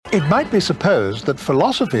It might be supposed that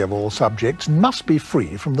philosophy of all subjects must be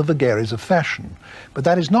free from the vagaries of fashion, but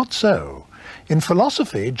that is not so. In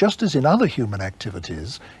philosophy, just as in other human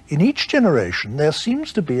activities, in each generation there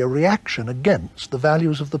seems to be a reaction against the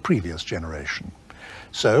values of the previous generation.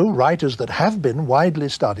 So, writers that have been widely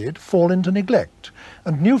studied fall into neglect,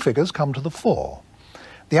 and new figures come to the fore.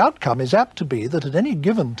 The outcome is apt to be that at any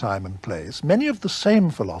given time and place, many of the same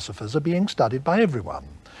philosophers are being studied by everyone,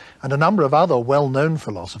 and a number of other well-known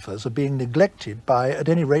philosophers are being neglected by, at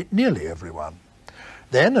any rate, nearly everyone.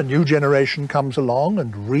 Then a new generation comes along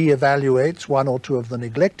and re-evaluates one or two of the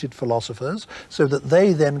neglected philosophers so that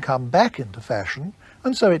they then come back into fashion,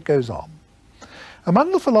 and so it goes on.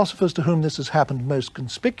 Among the philosophers to whom this has happened most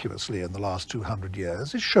conspicuously in the last 200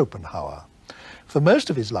 years is Schopenhauer. For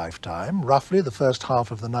most of his lifetime, roughly the first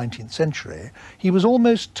half of the 19th century, he was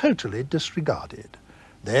almost totally disregarded.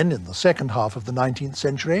 Then, in the second half of the 19th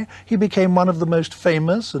century, he became one of the most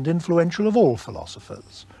famous and influential of all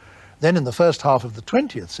philosophers. Then, in the first half of the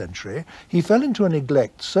 20th century, he fell into a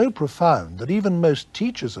neglect so profound that even most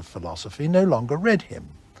teachers of philosophy no longer read him.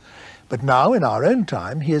 But now, in our own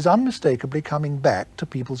time, he is unmistakably coming back to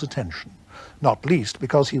people's attention, not least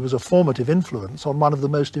because he was a formative influence on one of the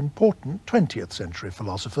most important 20th century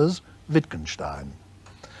philosophers, Wittgenstein.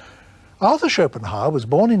 Arthur Schopenhauer was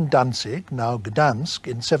born in Danzig, now Gdansk,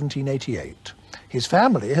 in 1788. His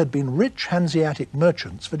family had been rich Hanseatic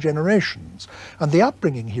merchants for generations, and the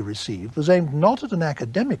upbringing he received was aimed not at an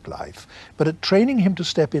academic life, but at training him to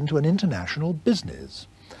step into an international business.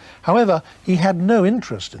 However, he had no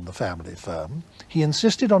interest in the family firm. He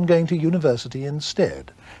insisted on going to university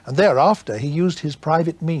instead, and thereafter he used his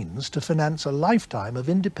private means to finance a lifetime of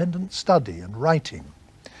independent study and writing.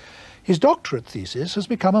 His doctorate thesis has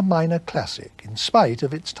become a minor classic, in spite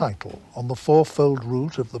of its title, On the Fourfold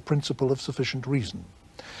Root of the Principle of Sufficient Reason.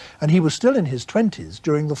 And he was still in his 20s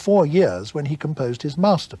during the 4 years when he composed his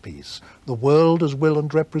masterpiece, The World as Will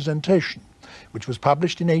and Representation, which was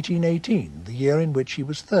published in 1818, the year in which he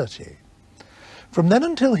was 30. From then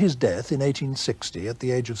until his death in 1860, at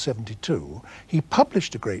the age of 72, he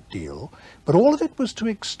published a great deal, but all of it was to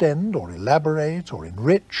extend or elaborate or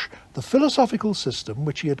enrich the philosophical system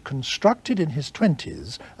which he had constructed in his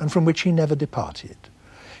 20s and from which he never departed.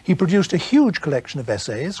 He produced a huge collection of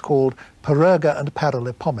essays called Parerga and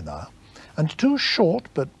Paralipomena, and 2 short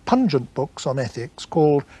but pungent books on ethics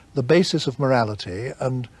called The Basis of Morality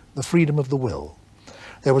and The Freedom of the Will.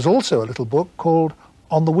 There was also a little book called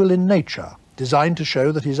On the Will in Nature, designed to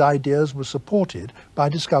show that his ideas were supported by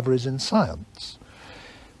discoveries in science.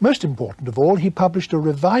 Most important of all, he published a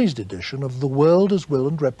revised edition of The World as Will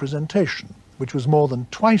and Representation, which was more than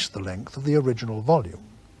twice the length of the original volume.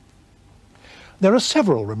 There are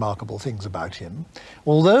several remarkable things about him.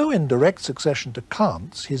 Although in direct succession to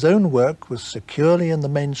Kant's, his own work was securely in the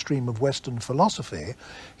mainstream of Western philosophy,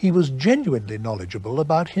 he was genuinely knowledgeable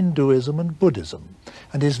about Hinduism and Buddhism,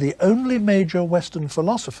 and is the only major Western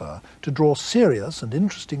philosopher to draw serious and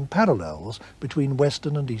interesting parallels between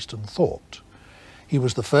Western and Eastern thought. He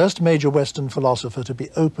was the first major Western philosopher to be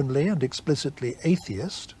openly and explicitly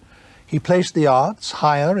atheist. He placed the arts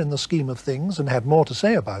higher in the scheme of things and had more to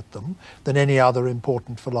say about them than any other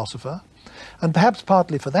important philosopher, and perhaps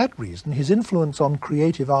partly for that reason his influence on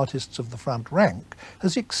creative artists of the front rank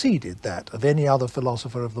has exceeded that of any other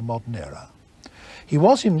philosopher of the modern era. He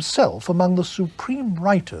was himself among the supreme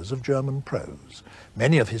writers of German prose.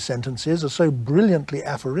 Many of his sentences are so brilliantly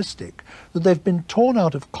aphoristic that they've been torn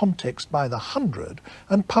out of context by the hundred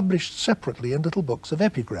and published separately in little books of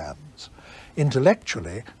epigrams.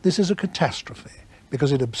 Intellectually, this is a catastrophe,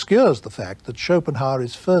 because it obscures the fact that Schopenhauer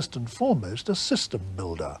is first and foremost a system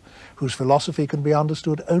builder, whose philosophy can be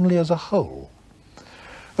understood only as a whole.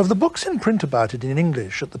 Of the books in print about it in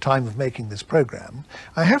English at the time of making this programme,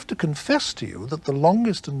 I have to confess to you that the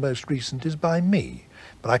longest and most recent is by me,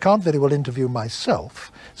 but I can't very well interview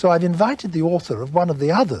myself, so I've invited the author of one of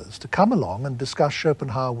the others to come along and discuss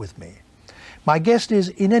Schopenhauer with me. My guest is,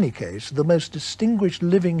 in any case, the most distinguished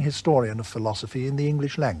living historian of philosophy in the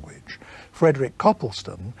English language, Frederick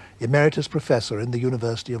Copleston, Emeritus Professor in the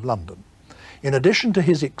University of London. In addition to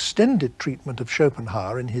his extended treatment of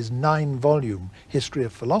Schopenhauer in his 9-volume History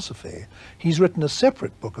of Philosophy, he's written a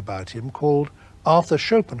separate book about him called Arthur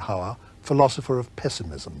Schopenhauer, Philosopher of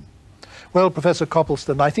Pessimism. Well, Professor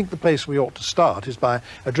Copleston, I think the place we ought to start is by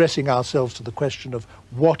addressing ourselves to the question of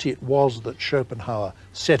what it was that Schopenhauer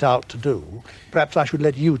set out to do. Perhaps I should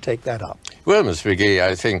let you take that up. Well, Mr. Magee,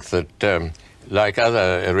 I think that, like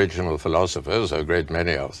other original philosophers, a great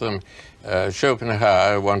many of them,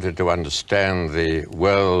 Schopenhauer wanted to understand the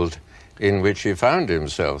world in which he found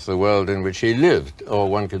himself, the world in which he lived, or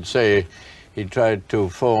one could say he tried to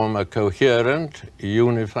form a coherent,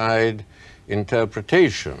 unified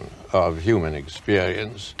interpretation of human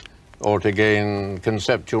experience, or to gain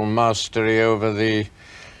conceptual mastery over the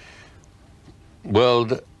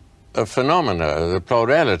world of phenomena, the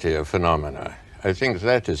plurality of phenomena. I think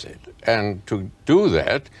that is it. And to do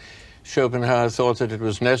that, Schopenhauer thought that it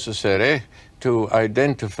was necessary to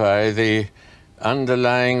identify the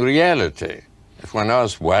underlying reality. If one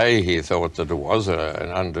asks why he thought that there was an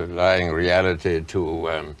underlying reality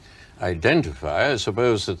to identify, I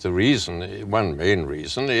suppose that the reason, one main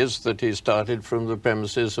reason, is that he started from the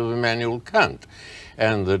premises of Immanuel Kant,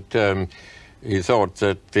 and that he thought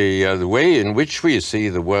that the way in which we see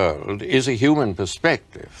the world is a human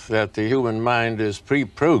perspective, that the human mind is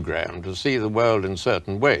pre-programmed to see the world in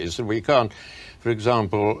certain ways, and we can't, for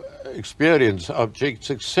example, experience objects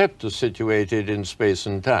except as situated in space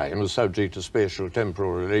and time, as subject to spatial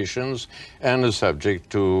temporal relations and as subject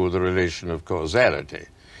to the relation of causality.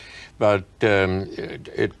 But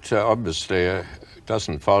it obviously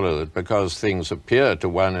doesn't follow that because things appear to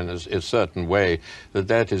one in a certain way,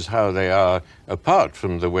 that is how they are apart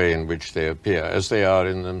from the way in which they appear, as they are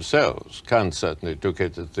in themselves. Kant certainly took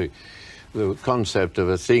it that the concept of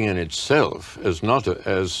a thing in itself as not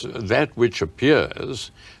as that which appears,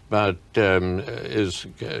 but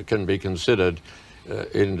can be considered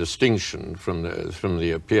in distinction from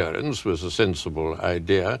the appearance, was a sensible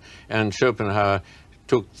idea, and Schopenhauer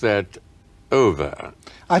took that over.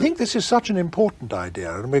 I think this is such an important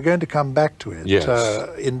idea, and we're going to come back to it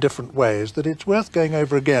in different ways, that it's worth going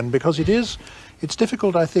over again, because it's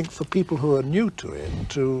difficult, I think, for people who are new to it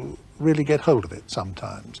to really get hold of it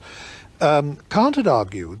sometimes. Kant had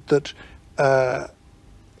argued that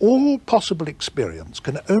all possible experience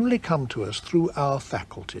can only come to us through our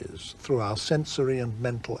faculties, through our sensory and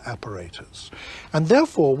mental apparatus. And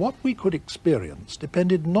therefore, what we could experience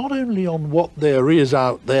depended not only on what there is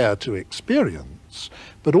out there to experience,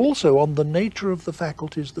 but also on the nature of the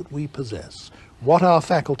faculties that we possess, what our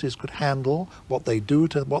faculties could handle, what they do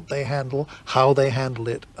to what they handle, how they handle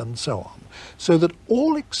it, and so on. So that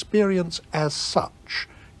all experience as such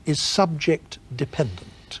is subject dependent.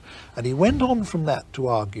 And he went on from that to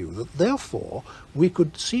argue that therefore we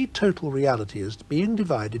could see total reality as being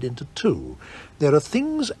divided into two. There are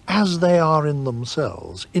things as they are in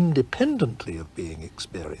themselves, independently of being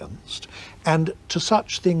experienced, and to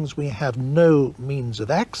such things we have no means of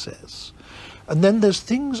access. And then there's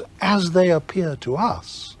things as they appear to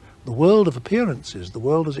us, the world of appearances, the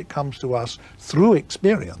world as it comes to us through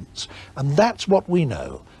experience, and that's what we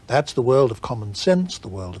know. That's the world of common sense, the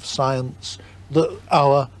world of science,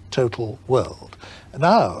 our total world.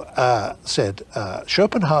 Now,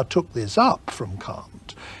 Schopenhauer took this up from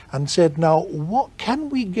Kant and said, now, what can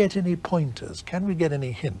we get any pointers, can we get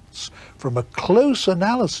any hints from a close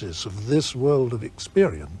analysis of this world of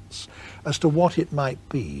experience as to what it might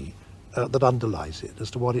be that underlies it,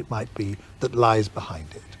 as to what it might be that lies behind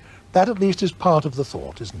it? That at least is part of the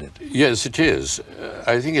thought, isn't it? Yes, it is.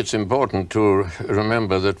 I think it's important to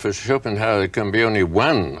remember that for Schopenhauer there can be only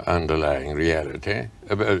one underlying reality.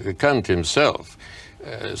 Kant himself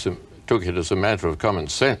took it as a matter of common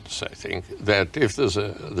sense, I think, that if there's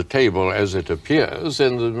the table as it appears,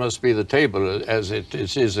 then there must be the table as it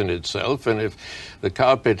is in itself, and if the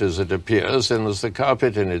carpet as it appears, then there's the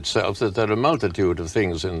carpet in itself, that there are a multitude of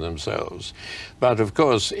things in themselves. But of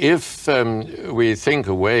course, if we think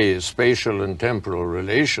away spatial and temporal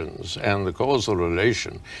relations and the causal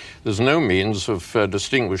relation, there's no means of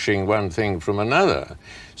distinguishing one thing from another.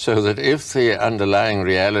 So that if the underlying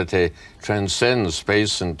reality transcends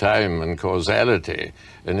space and time and causality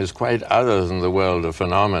and is quite other than the world of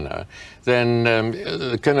phenomena, then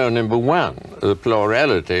there can only be one. The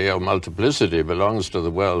plurality or multiplicity belongs to the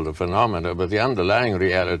world of phenomena, but the underlying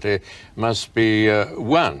reality must be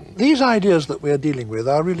one. These ideas that we're dealing with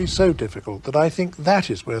are really so difficult that I think that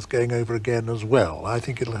is worth going over again as well. I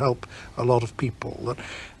think it'll help a lot of people.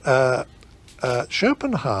 That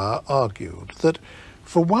Schopenhauer argued that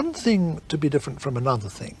for one thing to be different from another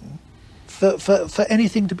thing, for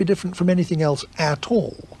anything to be different from anything else at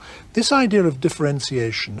all, this idea of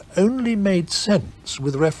differentiation only made sense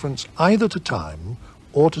with reference either to time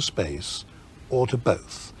or to space or to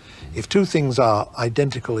both. If two things are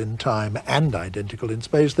identical in time and identical in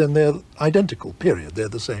space, then they're identical, period. They're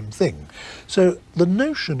the same thing. So the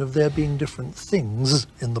notion of there being different things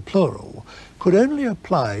in the plural could only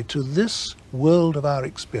apply to this world of our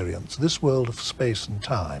experience, this world of space and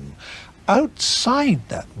time, outside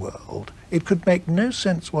that world, it could make no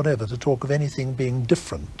sense whatever to talk of anything being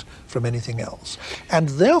different from anything else. And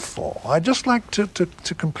therefore, I'd just like to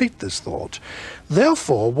complete this thought,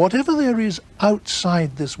 therefore, whatever there is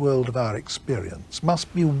outside this world of our experience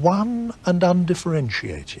must be one and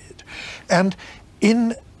undifferentiated. And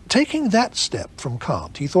in taking that step from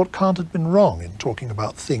Kant, he thought Kant had been wrong in talking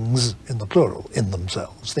about things in the plural, in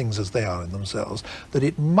themselves, things as they are in themselves, that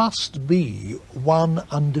it must be one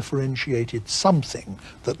undifferentiated something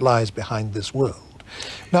that lies behind this world.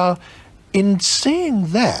 Now, in saying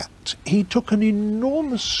that, he took an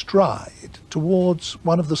enormous stride towards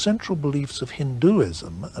one of the central beliefs of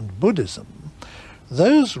Hinduism and Buddhism.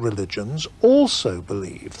 Those religions also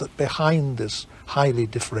believe that behind this highly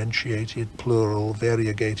differentiated, plural,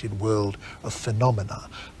 variegated world of phenomena,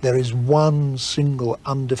 there is one single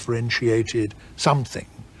undifferentiated something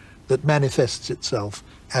that manifests itself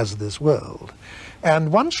as this world.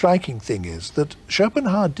 And one striking thing is that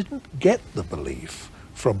Schopenhauer didn't get the belief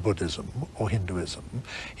from Buddhism or Hinduism.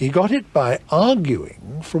 He got it by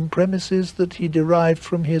arguing from premises that he derived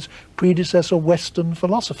from his predecessor Western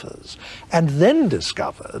philosophers, and then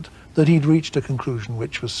discovered that he'd reached a conclusion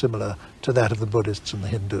which was similar to that of the Buddhists and the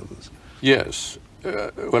Hindus. Yes.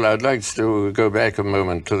 Well, I'd like to go back a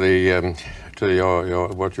moment to your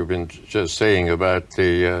what you've been just saying about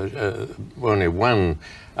the only one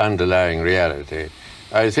underlying reality.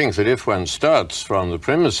 I think that if one starts from the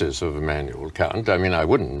premises of Immanuel Kant, I mean, I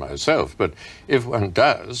wouldn't myself, but if one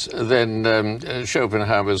does, then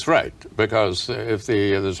Schopenhauer was right, because if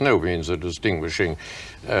there's no means of distinguishing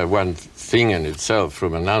one thing in itself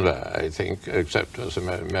from another, I think, except as a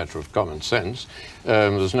matter of common sense.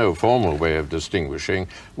 There's no formal way of distinguishing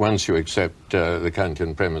once you accept the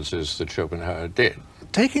Kantian premises that Schopenhauer did.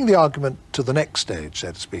 Taking the argument to the next stage,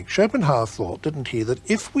 so to speak, Schopenhauer thought, didn't he, that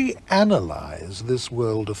if we analyze this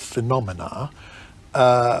world of phenomena,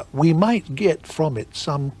 we might get from it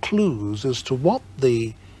some clues as to what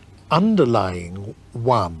the underlying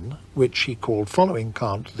one, which he called, following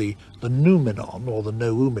Kant, the noumenon, or the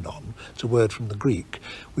noumenon, it's a word from the Greek,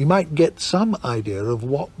 we might get some idea of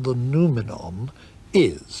what the noumenon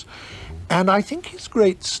is. And I think his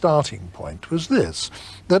great starting point was this,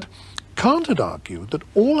 that Kant had argued that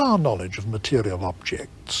all our knowledge of material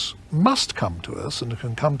objects must come to us, and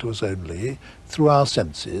can come to us only through our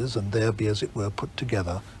senses, and there be, as it were, put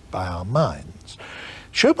together by our minds.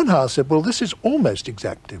 Schopenhauer said, well, this is almost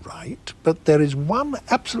exactly right, but there is one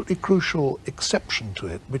absolutely crucial exception to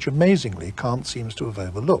it, which amazingly Kant seems to have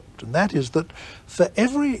overlooked, and that is that for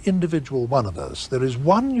every individual one of us, there is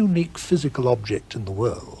one unique physical object in the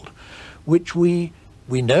world, which we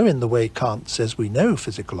know in the way Kant says we know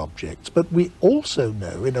physical objects, but we also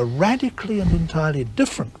know in a radically and entirely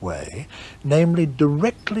different way, namely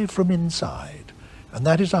directly from inside, and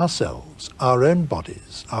that is ourselves, our own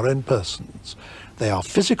bodies, our own persons. They are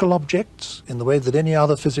physical objects in the way that any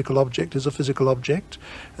other physical object is a physical object,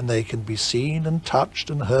 and they can be seen and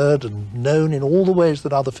touched and heard and known in all the ways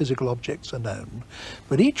that other physical objects are known.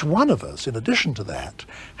 But each one of us, in addition to that,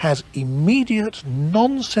 has immediate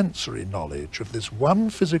non-sensory knowledge of this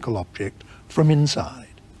one physical object from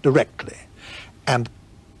inside, directly. And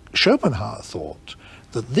Schopenhauer thought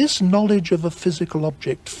that this knowledge of a physical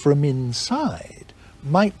object from inside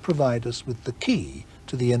might provide us with the key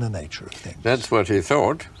to the inner nature of things. That's what he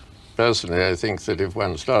thought. Personally, I think that if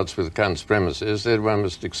one starts with Kant's premises, then one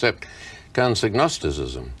must accept Kant's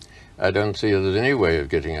agnosticism. I don't see there's any way of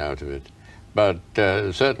getting out of it. But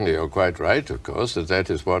certainly you're quite right, of course, that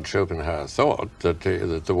is what Schopenhauer thought, that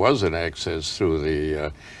there was an access through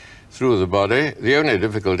the body. The only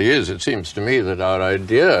difficulty is, it seems to me, that our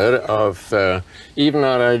idea of, even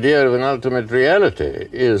our idea of an ultimate reality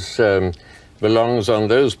belongs on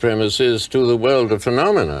those premises to the world of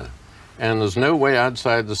phenomena. And there's no way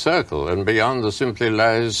outside the circle, and beyond there simply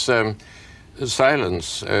lies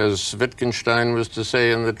silence, as Wittgenstein was to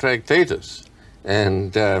say in the Tractatus.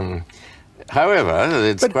 And however,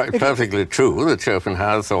 it's quite perfectly true that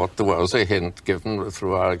Schopenhauer thought there was a hint given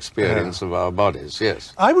through our experience of our bodies,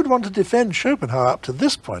 yes. I would want to defend Schopenhauer up to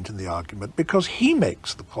this point in the argument, because he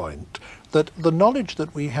makes the point that the knowledge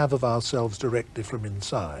that we have of ourselves directly from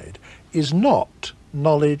inside is not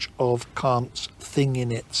knowledge of Kant's thing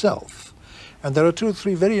in itself. And there are two or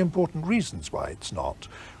three very important reasons why it's not.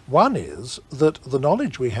 One is that the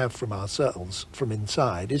knowledge we have from ourselves from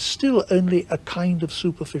inside is still only a kind of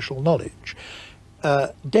superficial knowledge.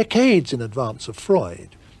 Decades in advance of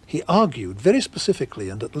Freud, he argued very specifically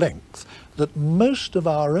and at length that most of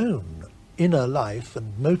our own inner life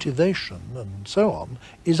and motivation and so on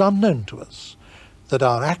is unknown to us. that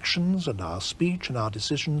our actions and our speech and our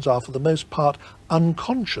decisions are for the most part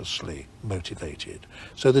unconsciously motivated,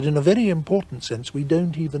 so that in a very important sense we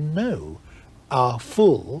don't even know our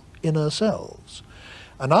full inner selves.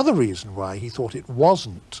 Another reason why he thought it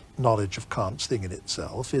wasn't knowledge of Kant's thing in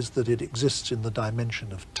itself is that it exists in the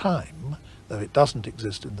dimension of time, though it doesn't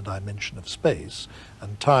exist in the dimension of space,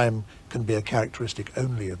 and time can be a characteristic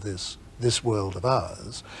only of this world of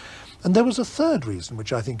ours. And there was a third reason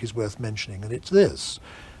which I think is worth mentioning, and it's this.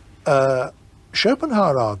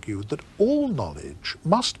 Schopenhauer argued that all knowledge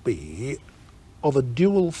must be of a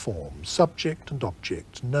dual form, subject and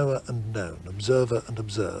object, knower and known, observer and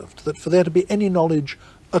observed, that for there to be any knowledge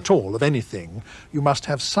at all of anything, you must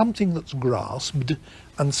have something that's grasped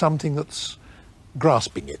and something that's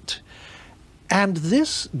grasping it. And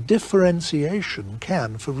this differentiation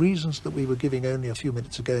can, for reasons that we were giving only a few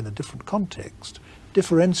minutes ago in a different context,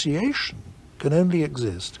 differentiation can only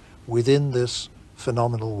exist within this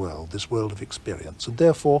phenomenal world, this world of experience. And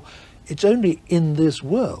therefore, it's only in this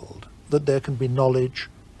world that there can be knowledge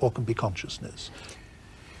or can be consciousness.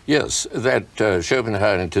 Yes, that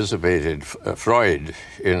Schopenhauer anticipated Freud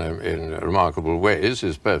in remarkable ways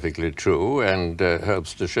is perfectly true, and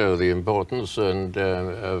helps to show the importance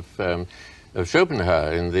of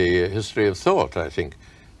Schopenhauer in the history of thought, I think.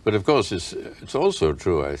 But of course, it's also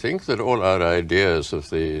true, I think, that all our ideas of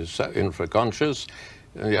the infraconscious,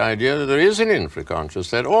 the idea that there is an infraconscious,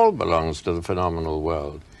 that all belongs to the phenomenal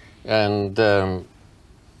world. And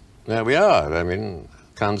there we are. I mean,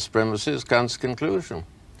 Kant's premises, Kant's conclusion.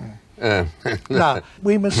 Now,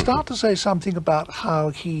 we must start to say something about how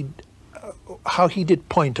he did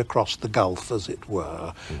point across the gulf, as it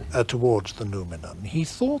were, towards the noumenon. He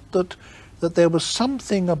thought that there was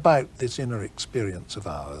something about this inner experience of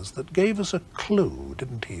ours that gave us a clue,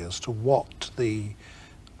 didn't he, as to what the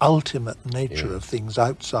ultimate nature of things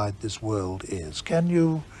outside this world is. Can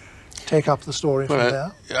you take up the story from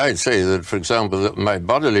there? I'd say that, for example, that my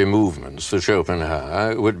bodily movements for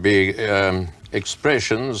Schopenhauer would be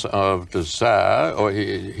expressions of desire, or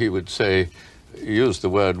he would say, use the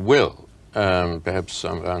word will, perhaps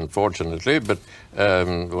unfortunately, but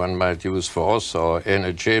one might use force or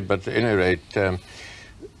energy, but at any rate,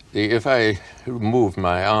 if I move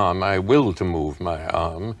my arm, I will to move my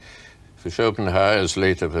arm. For Schopenhauer, as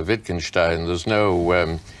later for Wittgenstein, there's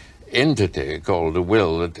no entity called a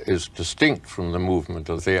will that is distinct from the movement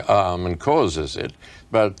of the arm and causes it,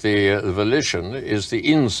 but the volition is the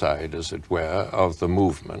inside, as it were, of the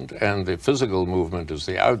movement, and the physical movement is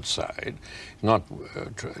the outside, not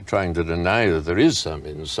trying to deny that there is some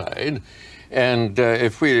inside. And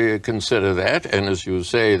if we consider that, and as you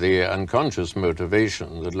say, the unconscious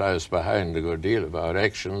motivation that lies behind a good deal of our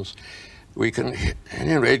actions, we can, at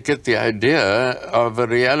any rate, get the idea of a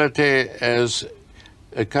reality as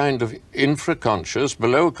a kind of infraconscious,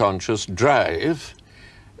 below-conscious drive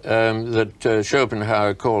that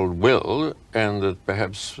Schopenhauer called will, and that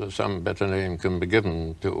perhaps some better name can be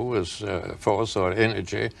given to as force or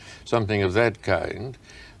energy, something of that kind.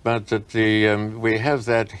 But that we have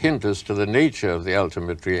that hint as to the nature of the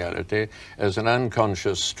ultimate reality as an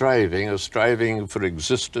unconscious striving, a striving for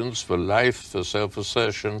existence, for life, for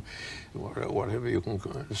self-assertion, whatever you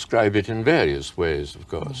can describe it in various ways, of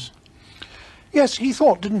course. Yes, he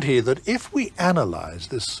thought, didn't he, that if we analyze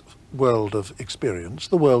this world of experience,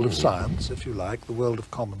 the world of science, if you like, the world of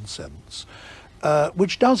common sense,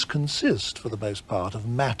 which does consist, for the most part, of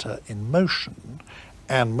matter in motion,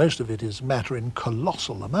 and most of it is matter in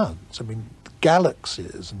colossal amounts. I mean,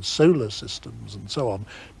 galaxies and solar systems and so on,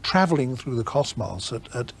 traveling through the cosmos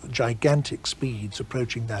at gigantic speeds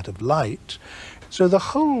approaching that of light. So the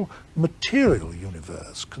whole material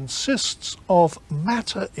universe consists of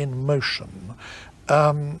matter in motion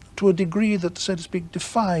to a degree that, so to speak,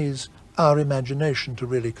 defies our imagination to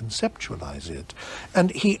really conceptualize it.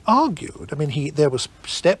 And he argued, I mean, there were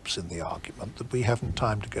steps in the argument that we haven't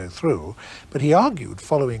time to go through, but he argued,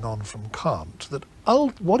 following on from Kant, that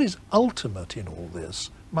what is ultimate in all this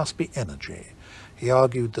must be energy. He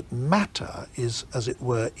argued that matter is, as it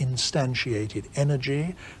were, instantiated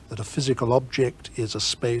energy, that a physical object is a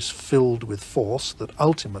space filled with force, that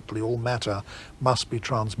ultimately all matter must be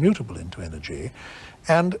transmutable into energy.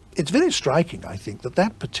 And it's very striking, I think, that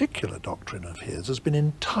that particular doctrine of his has been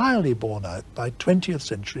entirely borne out by 20th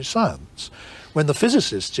century science. When the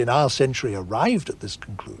physicists in our century arrived at this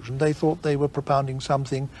conclusion, they thought they were propounding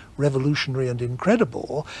something revolutionary and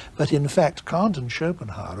incredible, but in fact Kant and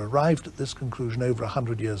Schopenhauer arrived at this conclusion over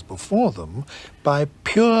 100 years before them by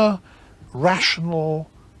pure rational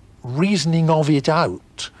reasoning of it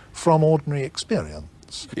out from ordinary experience.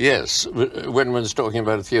 Yes, when one's talking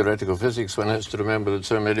about theoretical physics, one has to remember that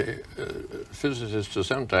so many physicists are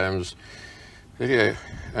sometimes very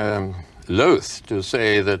loath to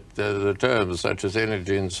say that the terms such as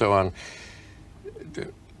energy and so on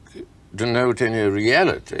denote any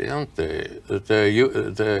reality, aren't they? That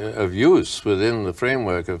they're of use within the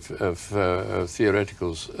framework of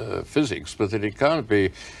theoretical physics, but that it can't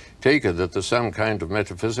be taken that there's some kind of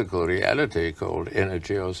metaphysical reality called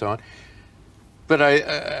energy or so on. But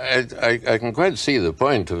I can quite see the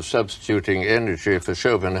point of substituting energy for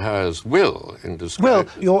Schopenhauer's will in describing. Well,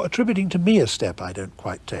 you're attributing to me a step I don't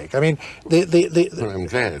quite take. I mean, Well, I'm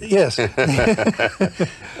glad. Yes.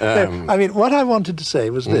 I mean, what I wanted to say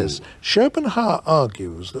was this. Schopenhauer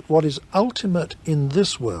argues that what is ultimate in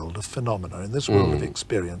this world of phenomena, in this world of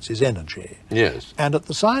experience, is energy. Yes. And at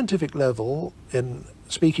the scientific level, in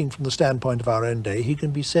speaking from the standpoint of our own day, he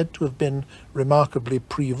can be said to have been remarkably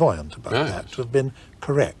prevoyant about that, to have been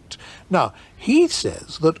correct. Now, he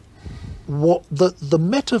says that what the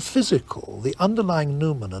metaphysical, the underlying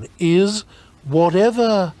noumenon, is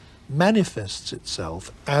whatever manifests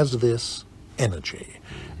itself as this energy.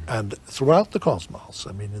 And throughout the cosmos,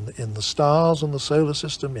 I mean, in the stars and the solar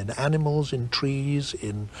system, in animals, in trees,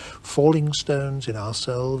 in falling stones, in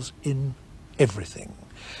ourselves, in everything.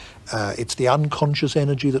 It's the unconscious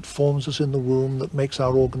energy that forms us in the womb, that makes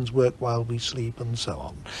our organs work while we sleep, and so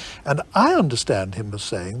on. And I understand him as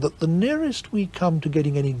saying that the nearest we come to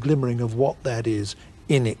getting any glimmering of what that is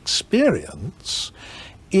in experience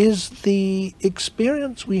is the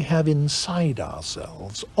experience we have inside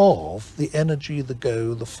ourselves of the energy, the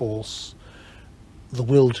go, the force, the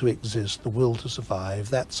will to exist, the will to survive,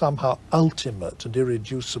 that somehow ultimate and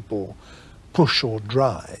irreducible push or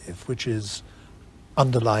drive, which is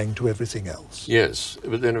underlying to everything else. Yes,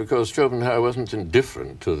 but then of course Schopenhauer wasn't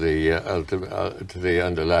indifferent to the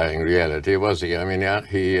underlying reality, was he? I mean,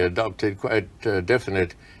 he adopted quite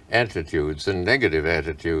definite attitudes and negative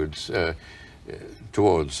attitudes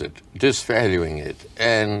towards it, disvaluing it.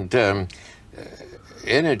 And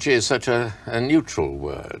energy is such a neutral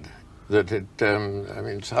word that it, I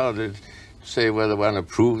mean, it's hard to say whether one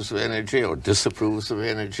approves of energy or disapproves of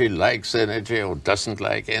energy, likes energy or doesn't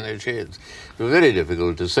like energy. It's very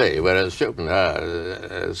difficult to say, whereas Schopenhauer,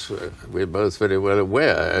 as we're both very well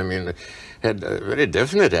aware, I mean, had a very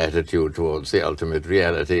definite attitude towards the ultimate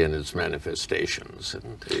reality and its manifestations.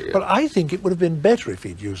 But I think it would have been better if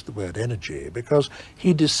he'd used the word energy, because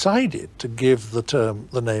he decided to give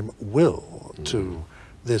the name will to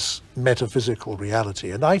this metaphysical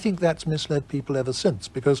reality. And I think that's misled people ever since,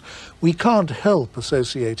 because we can't help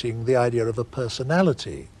associating the idea of a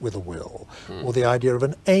personality with a will, or the idea of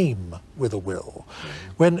an aim with a will.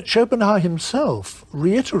 When Schopenhauer himself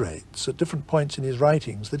reiterates at different points in his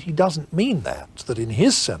writings that he doesn't mean that in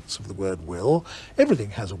his sense of the word will,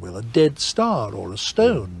 everything has a will. A dead star or a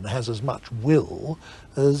stone has as much will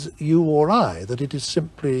as you or I, that it is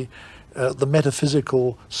simply the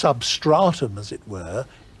metaphysical substratum, as it were,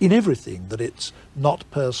 in everything, that it's not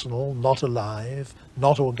personal, not alive,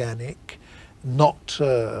 not organic,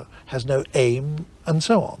 has no aim, and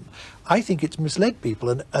so on. I think it's misled people.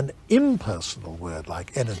 An impersonal word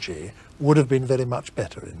like energy would have been very much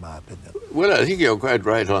better, in my opinion. Well, I think you're quite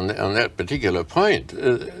right on that particular point.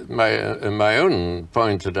 My own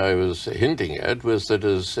point that I was hinting at was that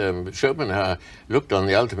as Schopenhauer looked on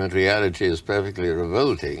the ultimate reality as perfectly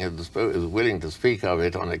revolting and was willing to speak of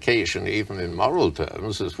it on occasion, even in moral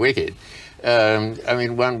terms, as wicked, I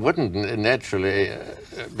mean, one wouldn't naturally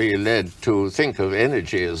be led to think of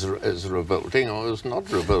energy as revolting or as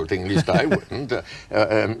not revolting. At least I wouldn't,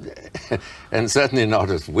 and certainly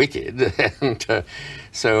not as wicked. And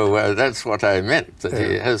so that's what I meant, that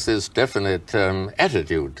he has this definite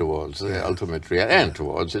attitude towards the ultimate reality and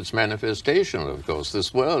towards its manifestation, of course,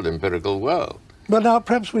 this world, empirical world. Well, now,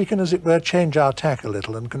 perhaps we can, as it were, change our tack a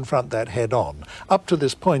little and confront that head on. Up to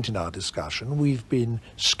this point in our discussion, we've been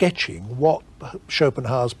sketching what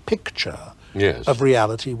Schopenhauer's picture of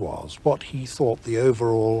reality was, what he thought the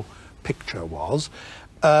overall picture was.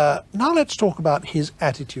 Now let's talk about his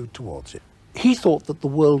attitude towards it. He thought that the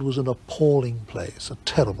world was an appalling place, a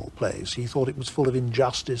terrible place. He thought it was full of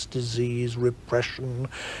injustice, disease, repression,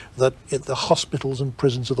 that the hospitals and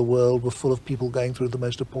prisons of the world were full of people going through the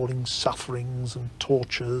most appalling sufferings and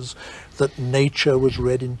tortures, that nature was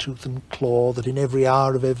red in tooth and claw, that in every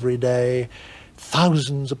hour of every day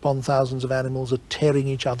thousands upon thousands of animals are tearing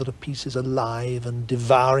each other to pieces alive and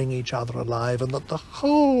devouring each other alive, and that the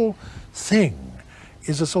whole thing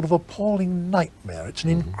is a sort of appalling nightmare. It's an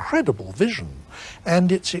incredible vision,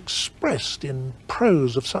 and it's expressed in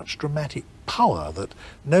prose of such dramatic power that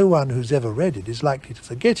no one who's ever read it is likely to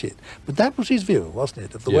forget it. But that was his view, wasn't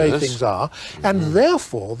it, of the way things are, and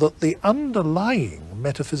therefore that the underlying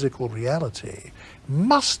metaphysical reality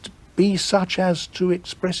must be such as to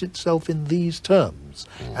express itself in these terms,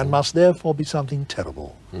 and must therefore be something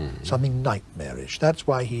terrible, something nightmarish. That's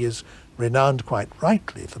why he is renowned quite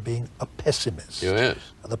rightly for being a pessimist. Yes.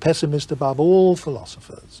 The pessimist above all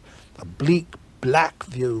philosophers, a bleak, black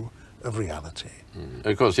view of reality.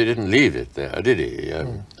 Of course, he didn't leave it there, did he?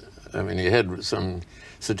 I mean, he had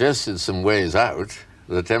suggested some ways out,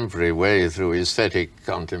 the temporary way through aesthetic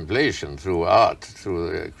contemplation, through art,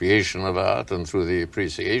 through the creation of art and through the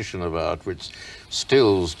appreciation of art, which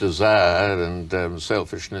stills desire and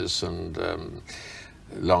selfishness and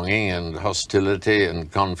longing and hostility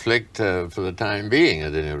and conflict for the time being,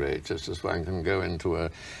 at any rate, just as one can go into an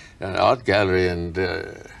art gallery and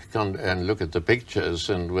look at the pictures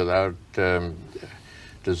and without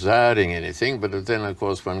desiring anything, but then of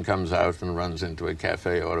course one comes out and runs into a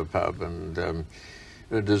cafe or a pub and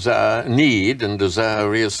need and desire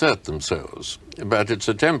reassert themselves. But it's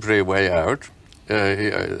a temporary way out.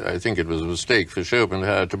 I think it was a mistake for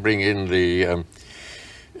Schopenhauer to bring in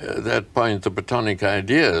that point, the Platonic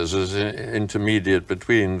ideas, as intermediate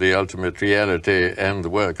between the ultimate reality and the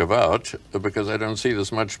work of art, because I don't see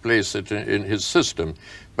there's much place in his system.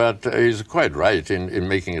 But he's quite right in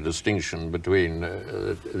making a distinction between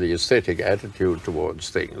the aesthetic attitude towards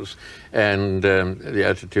things and the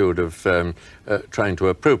attitude of trying to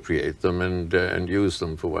appropriate them and use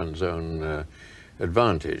them for one's own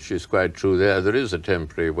advantage. It's quite true there. There is a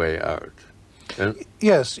temporary way out.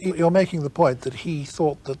 Yes, you're making the point that he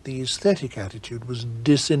thought that the aesthetic attitude was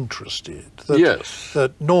disinterested.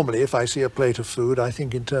 That normally if I see a plate of food, I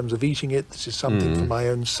think in terms of eating it, this is something for my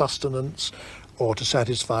own sustenance or to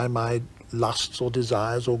satisfy my lusts or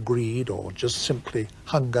desires or greed or just simply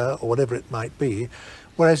hunger or whatever it might be.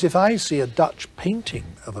 Whereas if I see a Dutch painting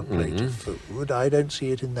of a plate of food, I don't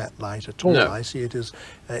see it in that light at all. No. I see it as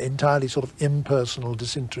entirely sort of impersonal,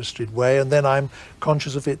 disinterested way, and then I'm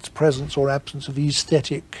conscious of its presence or absence of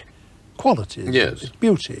aesthetic qualities, its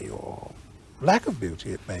beauty or lack of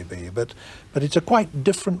beauty it may be, but it's a quite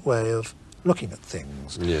different way of looking at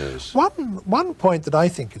things. Yes. One point that I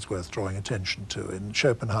think is worth drawing attention to in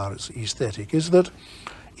Schopenhauer's aesthetic is that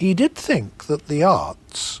he did think that the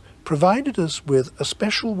arts provided us with a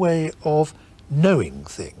special way of knowing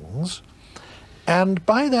things, and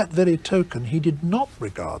by that very token he did not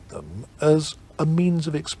regard them as a means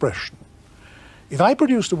of expression. If I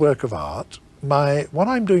produced a work of art, what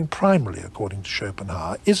I'm doing primarily, according to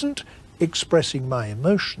Schopenhauer, isn't expressing my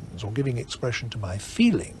emotions or giving expression to my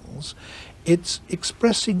feelings, it's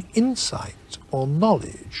expressing insight or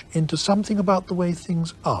knowledge into something about the way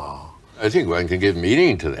things are. I think one can give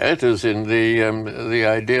meaning to that, as in the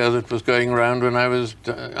idea that was going around when I was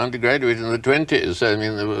undergraduate in the 20s. I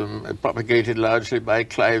mean, propagated largely by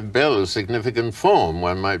Clive Bell, significant form.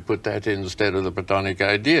 One might put that instead of the Platonic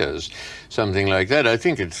ideas, something like that. I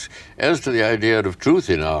think it's, as to the idea of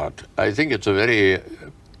truth in art, I think it's a very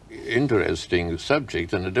interesting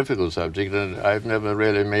subject and a difficult subject, and I've never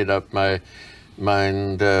really made up my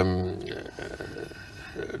mind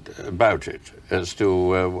about it as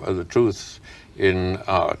to the truth in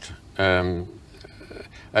art.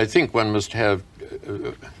 I think one must have,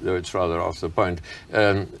 though it's rather off the point,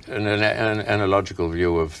 an analogical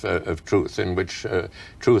view of truth, in which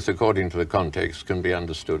truth, according to the context, can be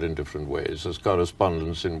understood in different ways. There's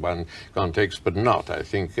correspondence in one context, but not, I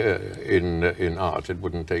think, in art. It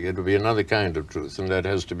would be another kind of truth, and that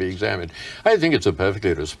has to be examined. I think it's a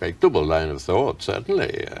perfectly respectable line of thought,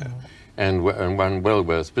 certainly, and one well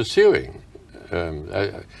worth pursuing.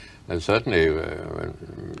 I certainly,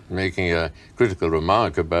 making a critical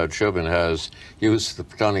remark about Schopenhauer's use of the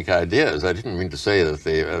Platonic ideas, I didn't mean to say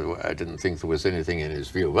that I didn't think there was anything in his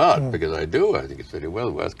view of art, because I do. I think it's very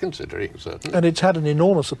well worth considering, certainly. And it's had an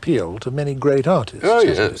enormous appeal to many great artists. Oh,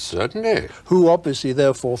 yes, certainly. Who obviously,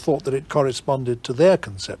 therefore, thought that it corresponded to their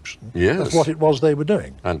conception of what it was they were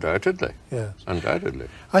doing. Undoubtedly. Yes. Undoubtedly.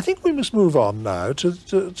 I think we must move on now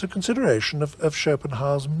to consideration of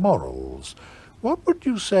Schopenhauer's morals. What would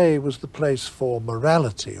you say was the place for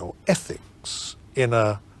morality or ethics in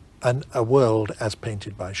a world as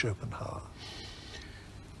painted by Schopenhauer?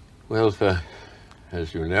 Well,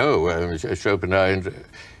 as you know, Schopenhauer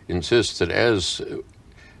insists that as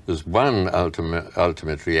there's one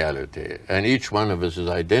ultimate reality, and each one of us is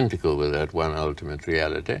identical with that one ultimate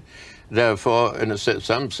reality, therefore, in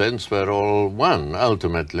some sense, we're all one,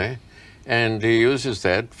 ultimately. And he uses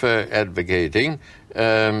that for advocating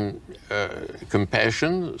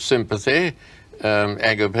compassion, sympathy,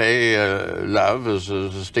 agape love is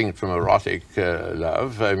distinct from erotic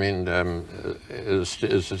love. I mean, is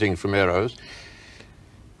distinct from eros.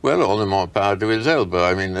 Well, all the more power to his elbow.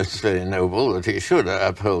 I mean, it's very noble that he should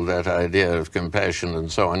uphold that idea of compassion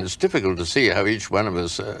and so on. It's difficult to see how each one of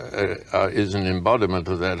us is an embodiment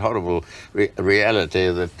of that horrible reality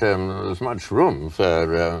that there's much room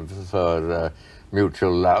for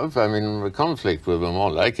mutual love. I mean, conflict would be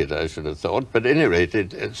more like it, I should have thought. But at any rate,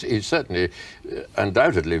 he certainly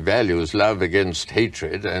undoubtedly values love against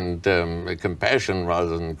hatred and compassion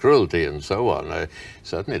rather than cruelty and so on. I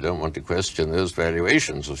certainly don't want to question those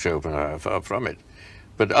valuations of Schopenhauer, far from it.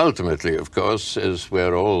 But ultimately, of course, is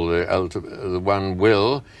where all the one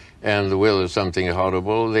will, and the will is something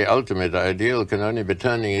horrible, the ultimate ideal can only be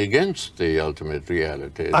turning against the ultimate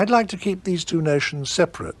reality. I'd like to keep these two notions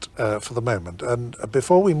separate for the moment, and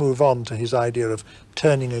before we move on to his idea of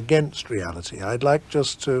turning against reality, I'd like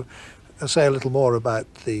just to say a little more about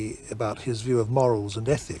his view of morals and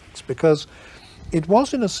ethics, because it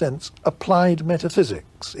was, in a sense, applied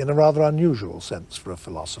metaphysics, in a rather unusual sense for a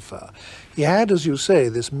philosopher. He had, as you say,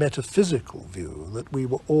 this metaphysical view that we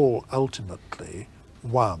were all ultimately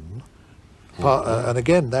one, and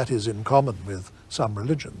again that is in common with some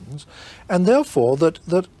religions, and therefore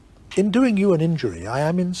that in doing you an injury I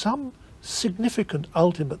am in some significant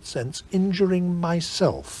ultimate sense injuring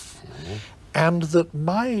myself, and that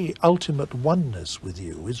my ultimate oneness with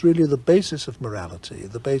you is really the basis of morality,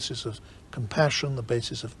 the basis of compassion, the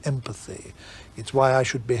basis of empathy. It's why I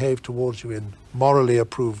should behave towards you in morally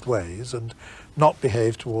approved ways and not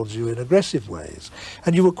behave towards you in aggressive ways.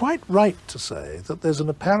 And you were quite right to say that there's an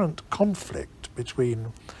apparent conflict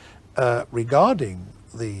between regarding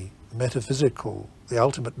the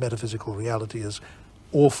ultimate metaphysical reality as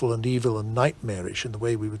awful and evil and nightmarish in the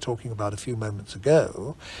way we were talking about a few moments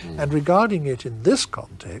ago, and regarding it in this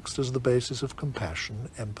context as the basis of compassion,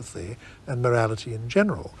 empathy, and morality in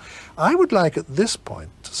general. I would like at this point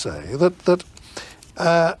to say that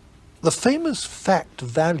the famous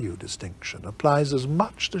fact-value distinction applies as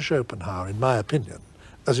much to Schopenhauer, in my opinion,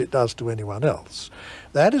 as it does to anyone else.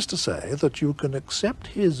 That is to say that you can accept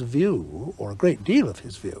his view, or a great deal of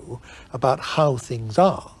his view, about how things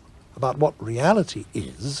are, about what reality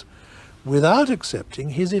is, without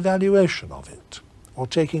accepting his evaluation of it, or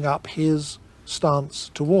taking up his stance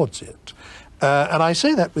towards it. And I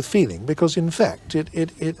say that with feeling because, in fact,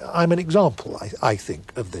 I'm an example, I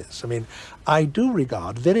think, of this. I mean, I do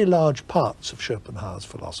regard very large parts of Schopenhauer's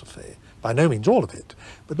philosophy, by no means all of it,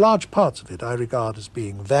 but large parts of it I regard as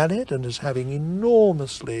being valid and as having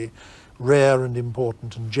enormously rare and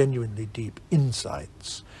important and genuinely deep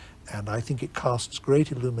insights. And I think it casts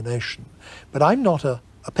great illumination. But I'm not a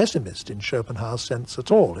pessimist in Schopenhauer's sense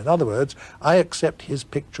at all. In other words, I accept his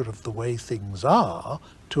picture of the way things are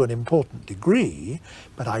to an important degree,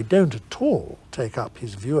 but I don't at all take up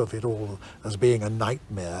his view of it all as being a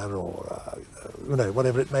nightmare or,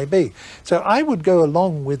 whatever it may be. So I would go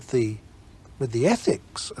along with the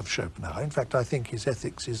ethics of Schopenhauer. In fact, I think his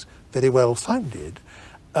ethics is very well founded,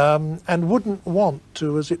 and wouldn't want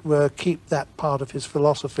to, as it were, keep that part of his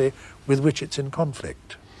philosophy with which it's in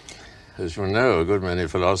conflict. As you know, a good many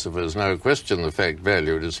philosophers now question the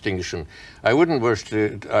fact-value distinction. I wouldn't wish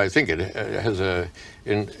to, I think it has an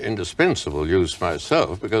indispensable use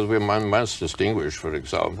myself, because one must distinguish, for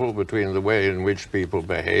example, between the way in which people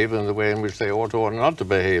behave and the way in which they ought or not to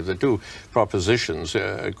behave. The two propositions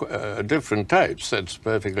are different types. That's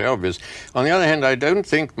perfectly obvious. On the other hand, I don't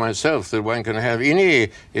think myself that one can have any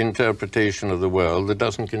interpretation of the world that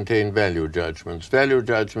doesn't contain value judgments. Value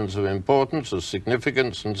judgments of importance, of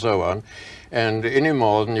significance, and so on. And any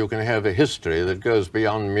more than you can have a history that goes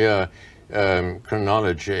beyond mere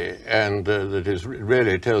chronology and that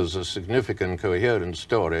really tells a significant, coherent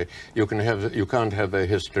story. You can't have a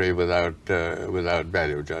history without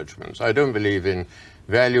value judgments. I don't believe in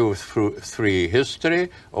value-free history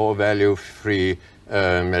or value-free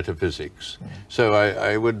metaphysics. So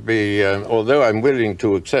I would be, although I'm willing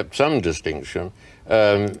to accept some distinction,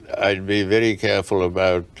 I'd be very careful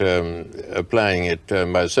about applying it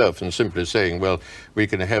myself and simply saying, well, we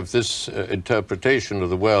can have this interpretation of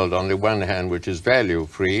the world on the one hand, which is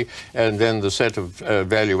value-free, and then the set of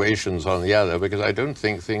valuations on the other, because I don't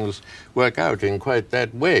think things work out in quite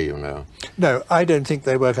that way, you know. No, I don't think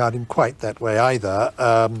they work out in quite that way either.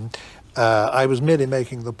 I was merely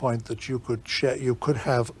making the point that you could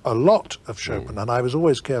have a lot of Schopenhauer, and I was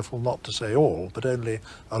always careful not to say all, but only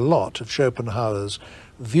a lot of Schopenhauer's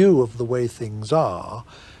view of the way things are,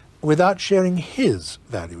 without sharing his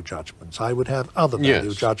value judgments. I would have other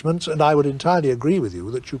value judgments, and I would entirely agree with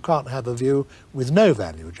you that you can't have a view with no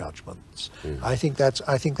value judgments. I think that's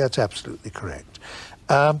absolutely correct.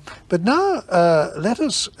 But now let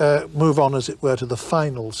us move on, as it were, to the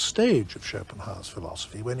final stage of Schopenhauer's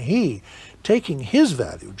philosophy, when he, taking his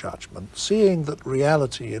value judgment, seeing that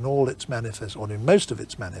reality in all its or in most of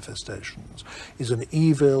its manifestations is an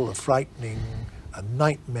evil, a frightening, a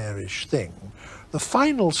nightmarish thing, the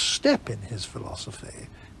final step in his philosophy,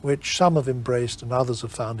 which some have embraced and others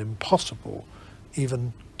have found impossible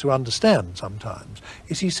even to understand sometimes,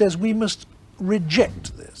 is he says we must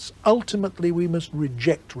reject this. Ultimately, we must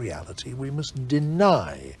reject reality. We must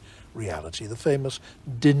deny reality, the famous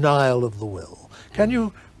denial of the will. Can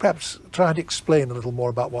you perhaps try and explain a little more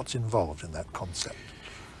about what's involved in that concept?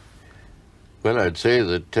 Well, I'd say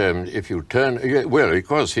that if you turn... Well, of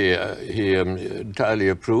course, he entirely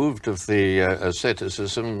approved of the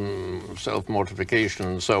asceticism, self-mortification,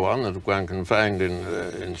 and so on, that one can find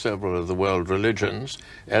in several of the world religions,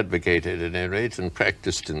 advocated at any rate, and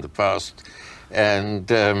practiced in the past. And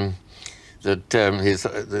that he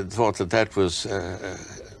thought that was...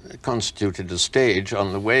 constituted a stage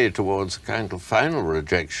on the way towards a kind of final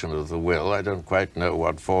rejection of the will. I don't quite know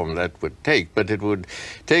what form that would take, but it would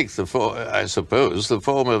take I suppose, the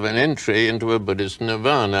form of an entry into a Buddhist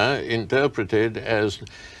nirvana interpreted as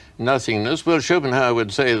nothingness. Well, Schopenhauer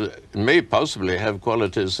would say that it may possibly have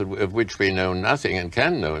qualities of which we know nothing and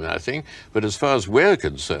can know nothing, but as far as we're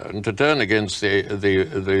concerned, to turn against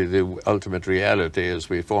the ultimate reality as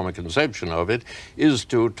we form a conception of it is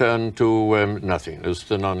to turn to nothingness,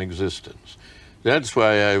 to non-existence. That's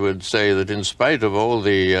why I would say that in spite of all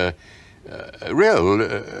the real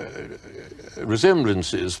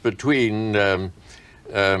resemblances between,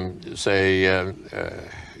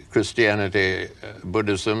 Christianity,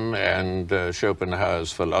 Buddhism, and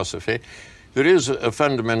Schopenhauer's philosophy, there is a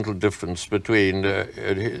fundamental difference between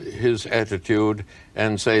his attitude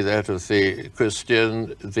and, say, that of the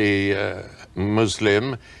Christian, the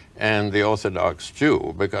Muslim, and the Orthodox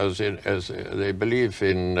Jew, because as they believe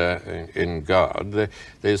in God,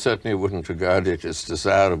 they certainly wouldn't regard it as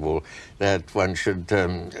desirable that one should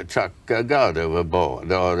chuck God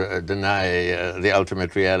overboard or deny the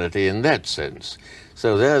ultimate reality in that sense.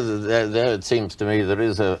 So there it seems to me there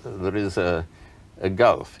is a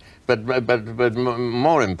gulf. But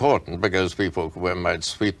more important, because people might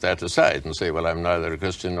sweep that aside and say, well, I'm neither a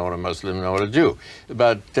Christian nor a Muslim nor a Jew.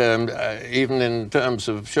 But even in terms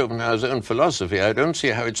of Schopenhauer's own philosophy, I don't see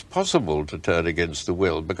how it's possible to turn against the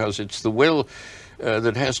will, because it's the will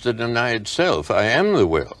that has to deny itself. I am the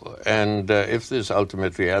will. And if this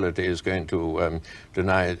ultimate reality is going to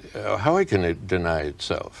deny it, how can it deny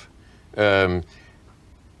itself?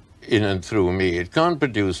 In and through me. It can't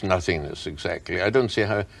produce nothingness exactly. I don't see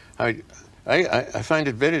how I find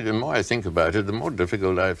it the more I think about it, the more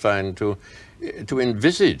difficult I find to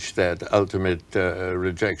envisage that ultimate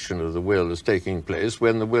rejection of the will as taking place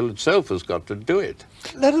when the will itself has got to do it.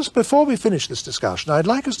 Let us, before we finish this discussion, I'd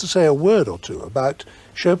like us to say a word or two about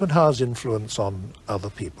Schopenhauer's influence on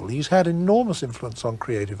other people. He's had enormous influence on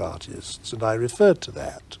creative artists, and I referred to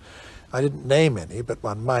that. I didn't name any, but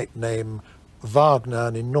one might name Wagner,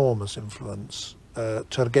 an enormous influence,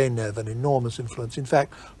 Turgenev, an enormous influence. In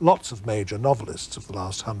fact, lots of major novelists of the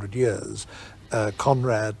last 100 years,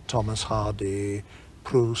 Conrad, Thomas Hardy,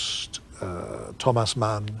 Proust, Thomas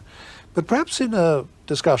Mann. But perhaps in a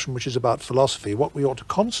discussion which is about philosophy, what we ought to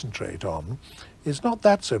concentrate on is not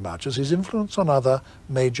that so much as his influence on other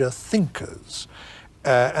major thinkers.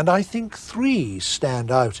 And I think three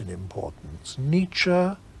stand out in importance: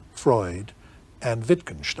 Nietzsche, Freud, and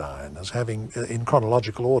Wittgenstein, as having, in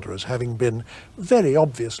chronological order, as having been very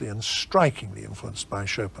obviously and strikingly influenced by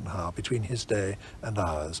Schopenhauer between his day and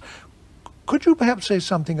ours. Could you perhaps say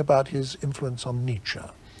something about his influence on Nietzsche?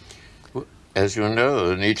 Well, as you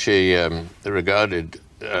know, Nietzsche regarded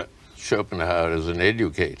Schopenhauer as an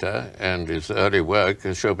educator, and his early work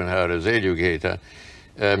as Schopenhauer as educator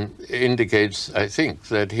indicates, I think,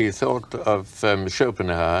 that he thought of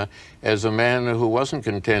Schopenhauer as a man who wasn't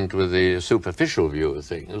content with the superficial view of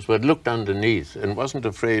things, but looked underneath and wasn't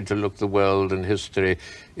afraid to look the world and history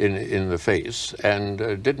in the face, and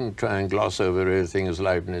didn't try and gloss over everything as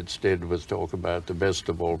Leibniz did with talk about the best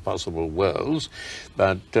of all possible worlds,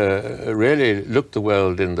 but really looked the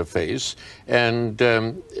world in the face, and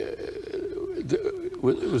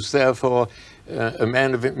was therefore a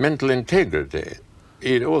man of mental integrity.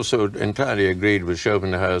 He also entirely agreed with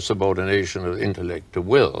Schopenhauer's subordination of intellect to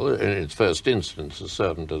will, in its first instance, a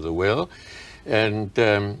servant of the will, and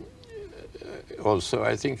also,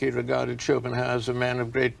 I think he regarded Schopenhauer as a man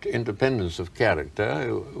of great independence of character,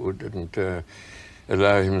 who didn't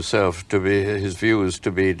allow himself to be, his views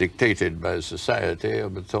to be dictated by society,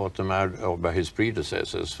 but thought them out, or by his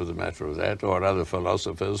predecessors for the matter of that, or other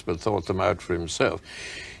philosophers, but thought them out for himself.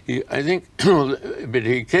 I think, but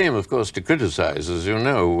he came, of course, to criticize, as you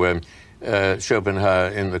know, Schopenhauer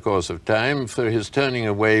in the course of time for his turning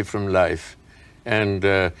away from life. And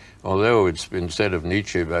although it's been said of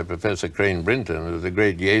Nietzsche by Professor Crane Brinton that the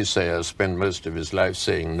great Yesayer spent most of his life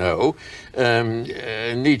saying no,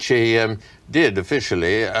 Nietzsche did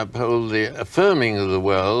officially uphold the affirming of the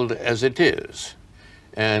world as it is.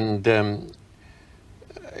 And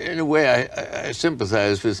in a way, I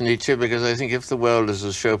sympathize with Nietzsche, because I think if the world is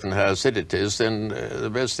as Schopenhauer said it is, then the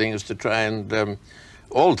best thing is to try and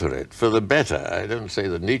alter it for the better. I don't say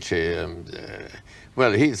that Nietzsche,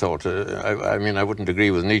 well, he thought, I mean, I wouldn't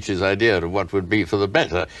agree with Nietzsche's idea of what would be for the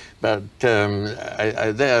better, but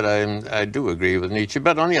I do agree with Nietzsche.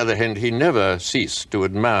 But on the other hand, he never ceased to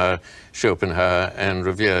admire Schopenhauer and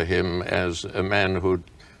revere him as a man who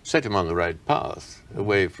set him on the right path,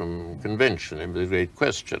 away from convention. It was a great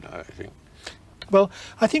question, I think. Well,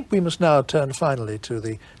 I think we must now turn finally to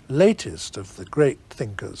the latest of the great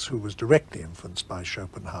thinkers who was directly influenced by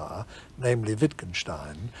Schopenhauer, namely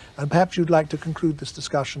Wittgenstein. And perhaps you'd like to conclude this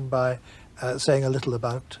discussion by saying a little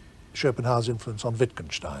about Schopenhauer's influence on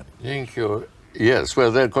Wittgenstein. Thank you. Yes,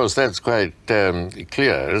 well, of course, that's quite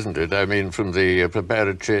clear, isn't it? I mean, from the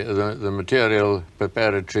preparatory, the material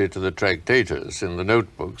preparatory to the Tractatus in the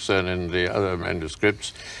notebooks and in the other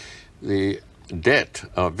manuscripts, the debt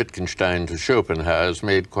of Wittgenstein to Schopenhauer is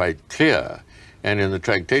made quite clear. And in the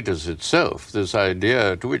Tractatus itself, this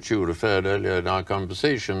idea to which you referred earlier in our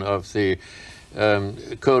conversation of the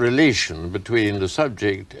correlation between the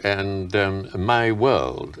subject and my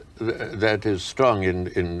world, that is strong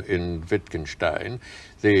in Wittgenstein,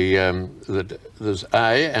 that there's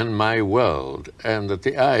I and my world, and that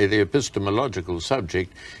the I, the epistemological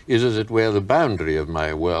subject, is as it were the boundary of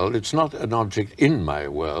my world. It's not an object in my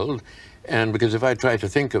world, and because if I try to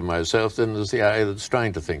think of myself, then there's the I that's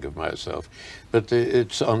trying to think of myself. But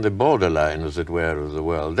it's on the borderline, as it were, of the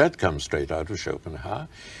world. That comes straight out of Schopenhauer.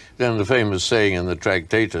 Then the famous saying in the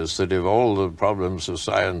Tractatus that if all the problems of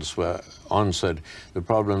science were answered, the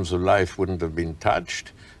problems of life wouldn't have been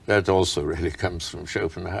touched. That also really comes from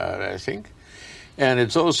Schopenhauer, I think. And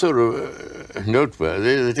it's also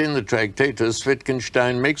noteworthy that in the Tractatus,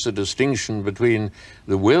 Wittgenstein makes a distinction between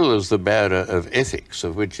the will as the bearer of ethics,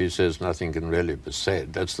 of which he says nothing can really be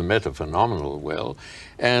said. That's the metaphenomenal will.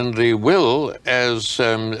 And the will as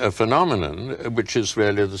a phenomenon, which is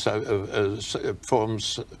really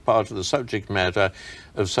forms part of the subject matter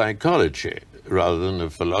of psychology rather than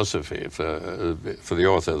of philosophy for the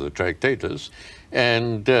author of the Tractatus.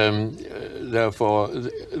 And therefore,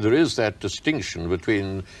 there is that distinction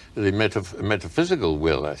between the metaphysical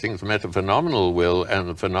will, I think, the metaphenomenal will and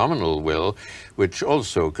the phenomenal will, which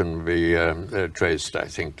also can be traced, I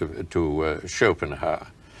think, to Schopenhauer.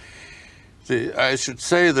 I should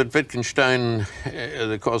say that Wittgenstein, in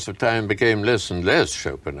the course of time, became less and less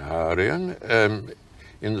Schopenhauerian,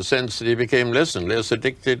 in the sense that he became less and less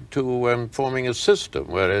addicted to forming a system,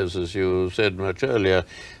 whereas, as you said much earlier,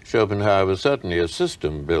 Schopenhauer was certainly a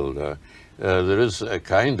system builder. There is a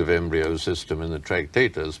kind of embryo system in the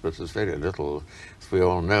Tractatus, but there's very little, as we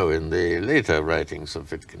all know, in the later writings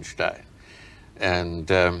of Wittgenstein. And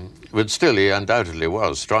but still, he undoubtedly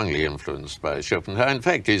was strongly influenced by Schopenhauer. In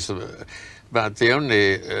fact, he's about the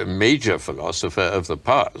only major philosopher of the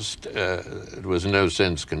past, it was in no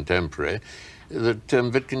sense contemporary, that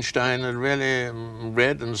Wittgenstein had really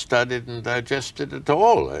read and studied and digested at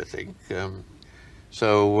all, I think. It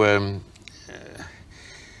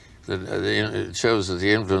shows that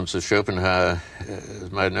the influence of Schopenhauer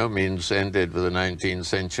by no means ended with the 19th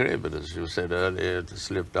century, but as you said earlier, it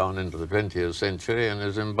slipped on into the 20th century and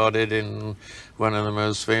is embodied in one of the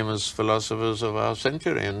most famous philosophers of our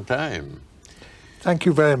century and time. Thank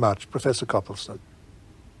you very much, Professor Copleston.